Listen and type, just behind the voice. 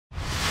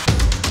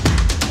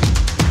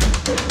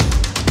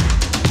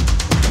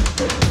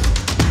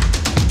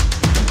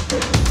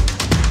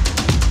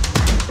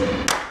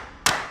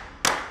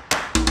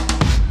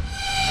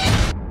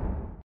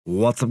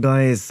What's up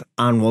guys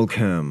and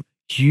welcome.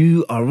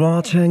 You are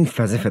watching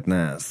Fazi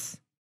Fitness.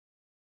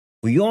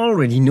 We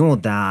already know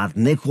that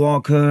Nick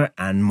Walker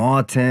and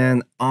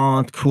Martin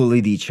aren't cool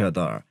with each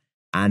other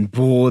and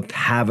both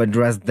have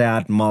addressed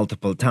that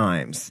multiple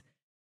times.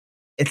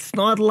 It's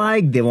not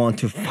like they want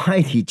to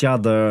fight each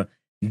other,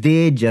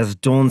 they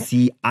just don't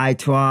see eye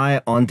to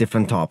eye on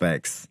different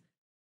topics.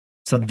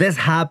 So this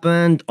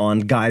happened on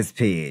Guy's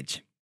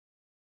page.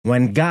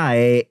 When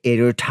Guy, a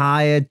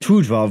retired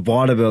 212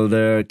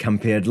 bodybuilder,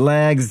 compared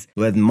legs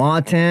with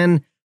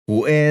Martin,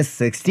 who is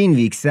 16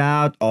 weeks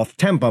out of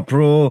Tempa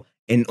Pro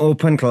in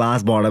open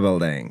class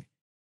bodybuilding.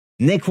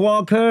 Nick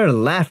Walker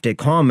left a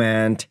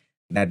comment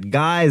that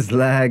Guy's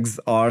legs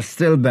are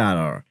still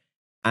better,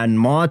 and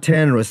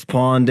Martin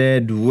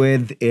responded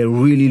with a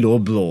really low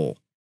blow.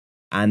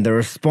 And the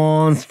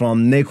response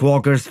from Nick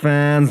Walker's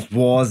fans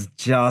was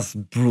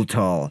just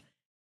brutal.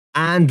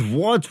 And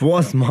what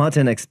was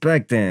Martin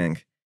expecting?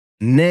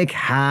 Nick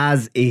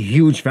has a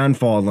huge fan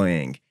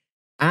following,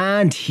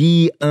 and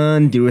he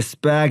earned the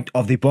respect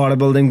of the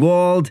bodybuilding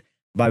world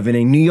by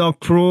winning New York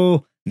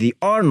Pro, the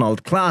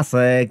Arnold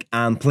Classic,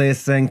 and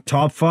placing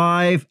top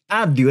 5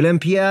 at the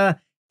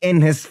Olympia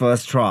in his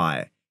first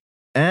try.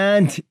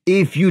 And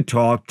if you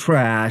talk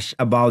trash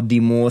about the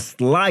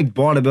most liked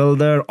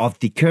bodybuilder of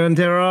the current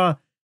era,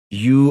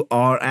 you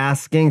are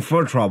asking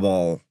for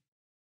trouble.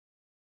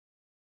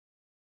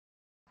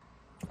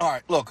 All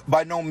right, look,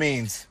 by no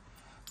means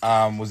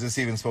was this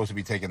even supposed to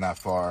be taken that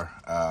far.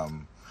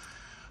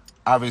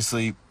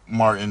 Obviously,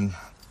 Martin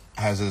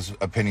has his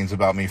opinions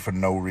about me for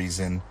no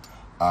reason.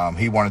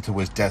 He wanted to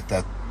wish death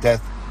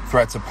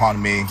threats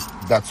upon me.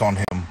 That's on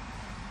him.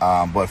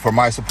 But for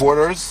my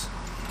supporters,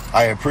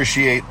 I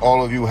appreciate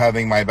all of you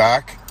having my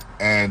back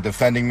and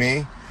defending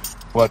me.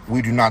 But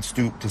we do not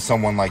stoop to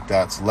someone like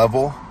that's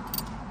level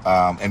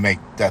and make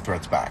death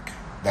threats back.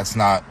 That's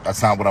not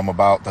what I'm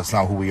about. That's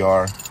not who we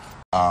are.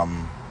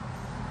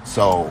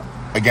 So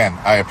again,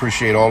 I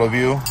appreciate all of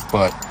you,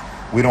 but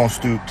we don't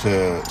stoop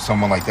to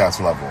someone like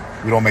that's level.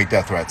 We don't make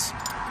death threats.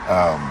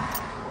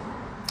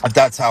 If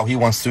that's how he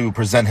wants to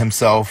present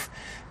himself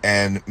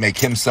and make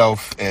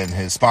himself and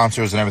his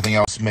sponsors and everything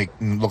else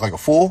look like a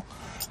fool,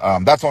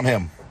 that's on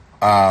him.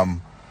 But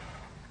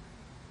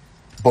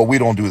we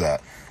don't do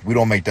that. We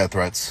don't make death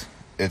threats.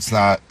 That's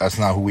not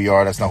who we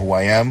are. That's not who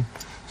I am.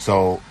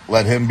 So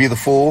let him be the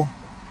fool,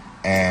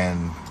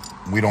 and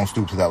we don't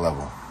stoop to that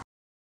level.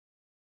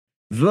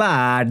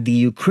 Vlad, the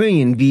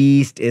Ukrainian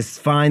beast, is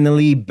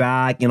finally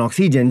back in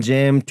Oxygem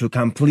gym to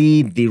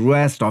complete the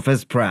rest of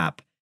his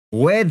prep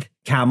with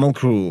Camel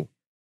Crew.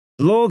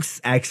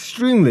 Looks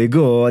extremely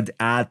good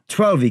at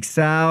 12 weeks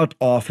out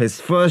of his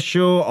first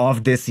show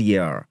of this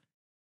year.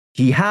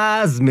 He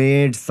has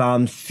made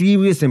some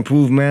serious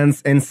improvements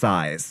in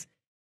size,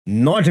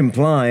 not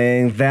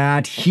implying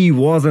that he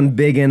wasn't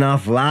big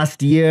enough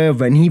last year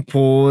when he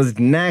posed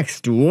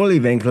next to Rolly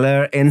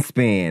Winkler in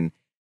Spain.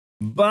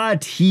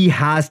 But he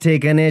has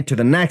taken it to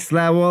the next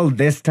level,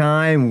 this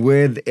time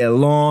with a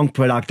long,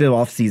 productive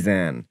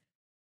off-season.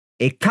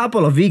 A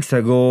couple of weeks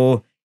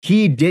ago,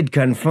 he did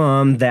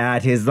confirm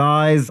that his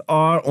eyes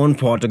are on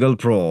Portugal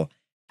Pro,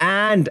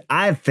 and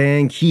I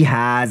think he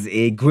has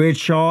a great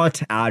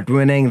shot at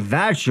winning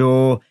that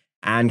show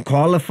and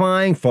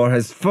qualifying for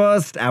his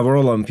first ever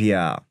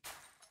Olympia.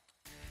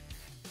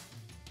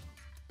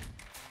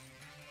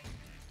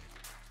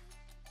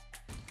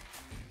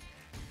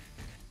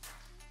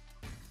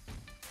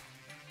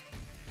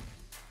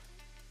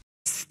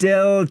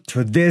 Still,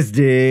 to this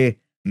day,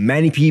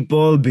 many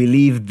people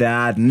believe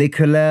that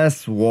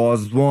Nicolas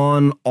was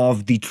one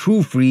of the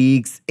true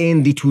freaks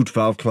in the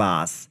 212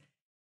 class.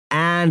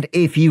 And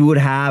if he would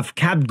have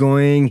kept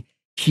going,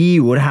 he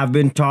would have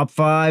been top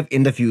 5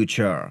 in the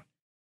future.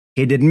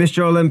 He did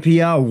Mr.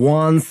 Olympia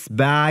once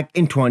back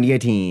in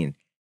 2018.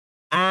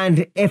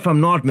 And if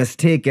I'm not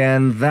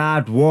mistaken,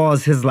 that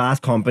was his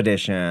last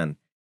competition.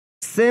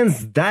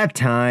 Since that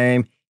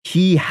time,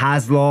 he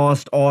has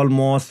lost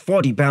almost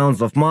 40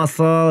 pounds of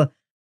muscle,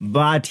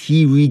 but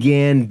he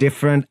regained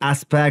different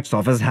aspects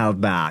of his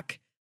health back,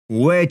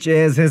 which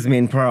is his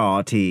main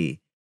priority.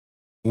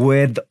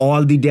 With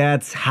all the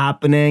deaths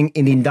happening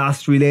in the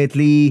industry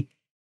lately,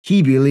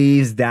 he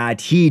believes that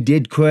he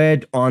did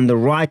quit on the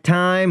right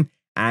time,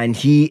 and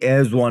he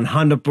is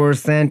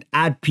 100%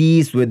 at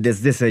peace with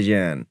this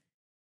decision.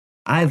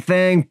 I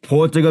think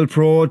Portugal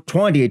Pro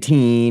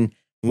 2018,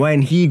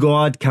 when he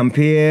got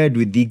compared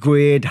with the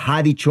great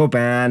Hadi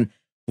Chopin,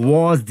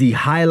 was the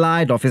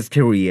highlight of his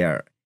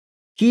career.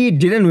 He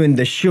didn't win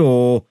the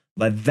show,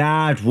 but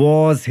that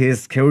was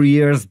his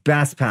career's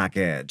best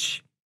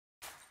package.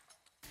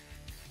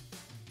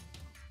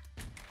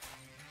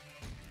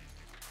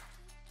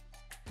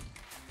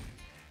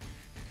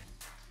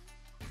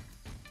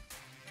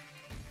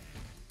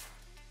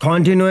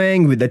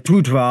 Continuing with the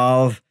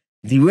 212,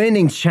 the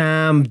reigning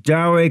champ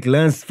Derek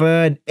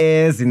Lunsford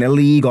is in a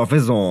league of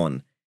his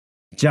own.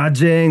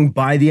 Judging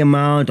by the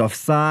amount of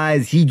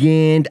size he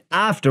gained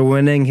after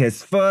winning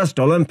his first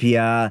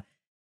Olympia,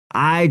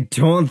 I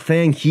don't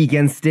think he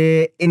can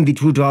stay in the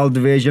 212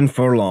 division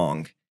for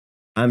long.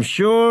 I'm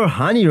sure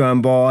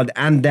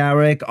and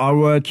Derek are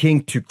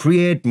working to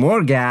create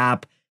more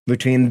gap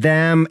between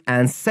them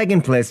and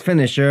second place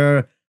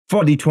finisher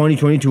for the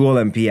 2022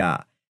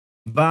 Olympia.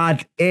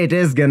 But it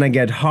is gonna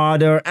get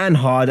harder and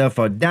harder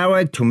for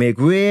Derek to make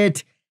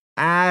weight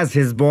as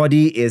his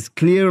body is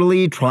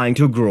clearly trying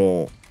to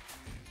grow.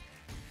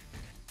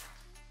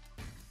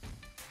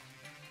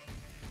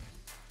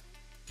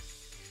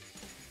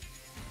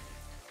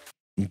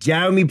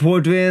 Jeremy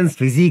Potvin's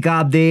physique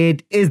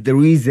update is the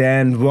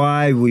reason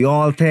why we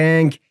all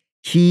think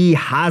he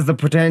has the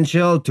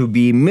potential to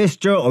be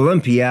Mr.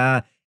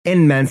 Olympia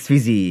in men's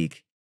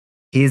physique.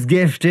 He's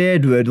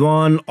gifted with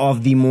one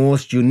of the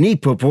most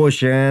unique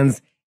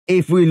proportions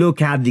if we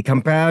look at the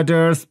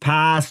competitors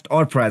past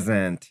or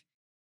present.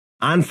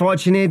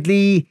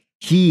 Unfortunately,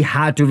 he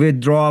had to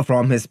withdraw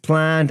from his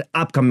planned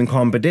upcoming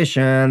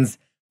competitions,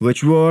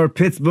 which were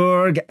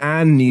Pittsburgh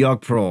and New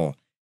York Pro.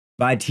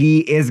 But he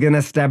is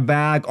gonna step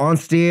back on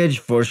stage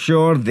for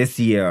sure this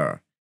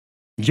year.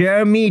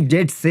 Jeremy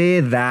did say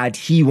that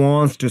he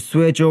wants to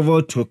switch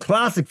over to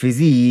classic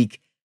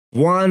physique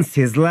once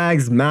his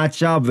legs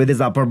match up with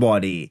his upper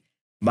body.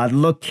 But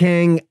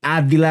looking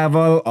at the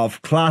level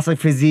of classic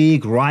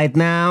physique right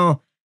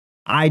now,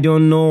 I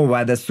don't know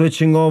whether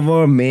switching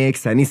over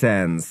makes any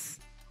sense.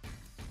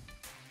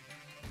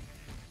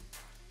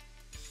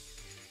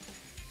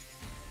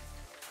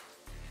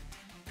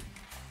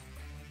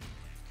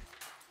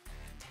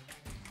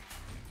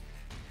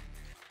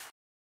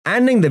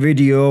 Ending the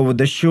video with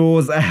the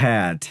shows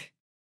ahead.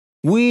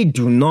 We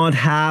do not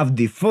have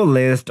the full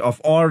list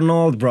of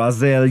Arnold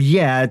Brazil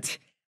yet,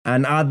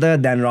 and other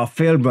than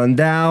Rafael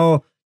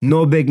Brandao,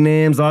 no big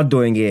names are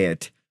doing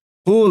it,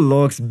 who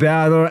looks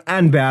better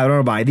and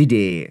better by the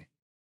day.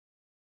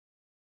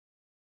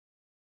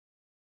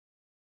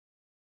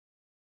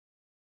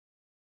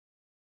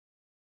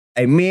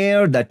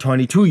 Amir, the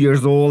 22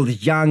 years old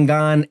young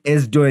gun,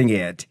 is doing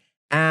it,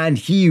 and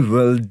he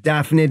will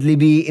definitely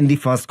be in the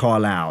first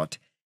call out.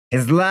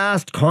 His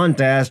last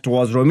contest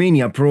was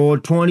Romania Pro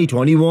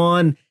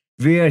 2021,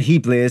 where he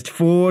placed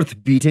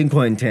 4th, beating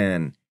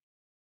Quinton.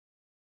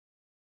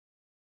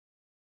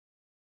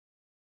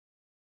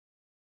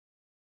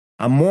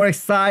 I'm more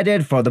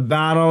excited for the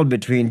battle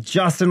between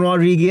Justin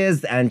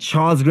Rodriguez and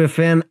Charles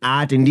Griffen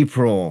at Ind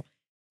Pro.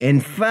 In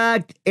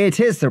fact, it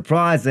is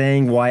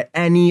surprising why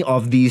any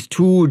of these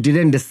two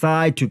didn't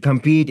decide to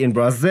compete in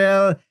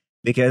Brazil,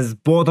 because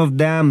both of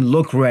them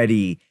look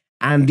ready.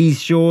 And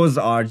these shows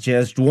are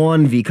just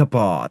 1 week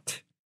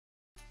apart.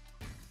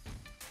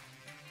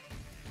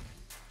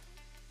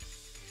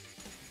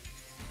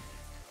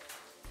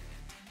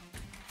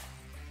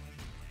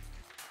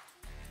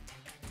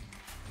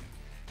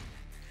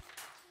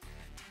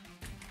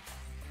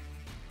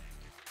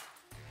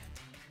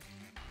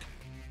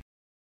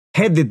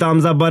 Hit the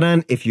thumbs up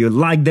button if you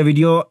liked the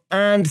video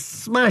and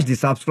smash the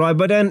subscribe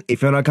button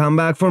if you wanna come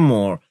back for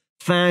more.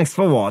 Thanks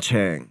for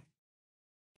watching.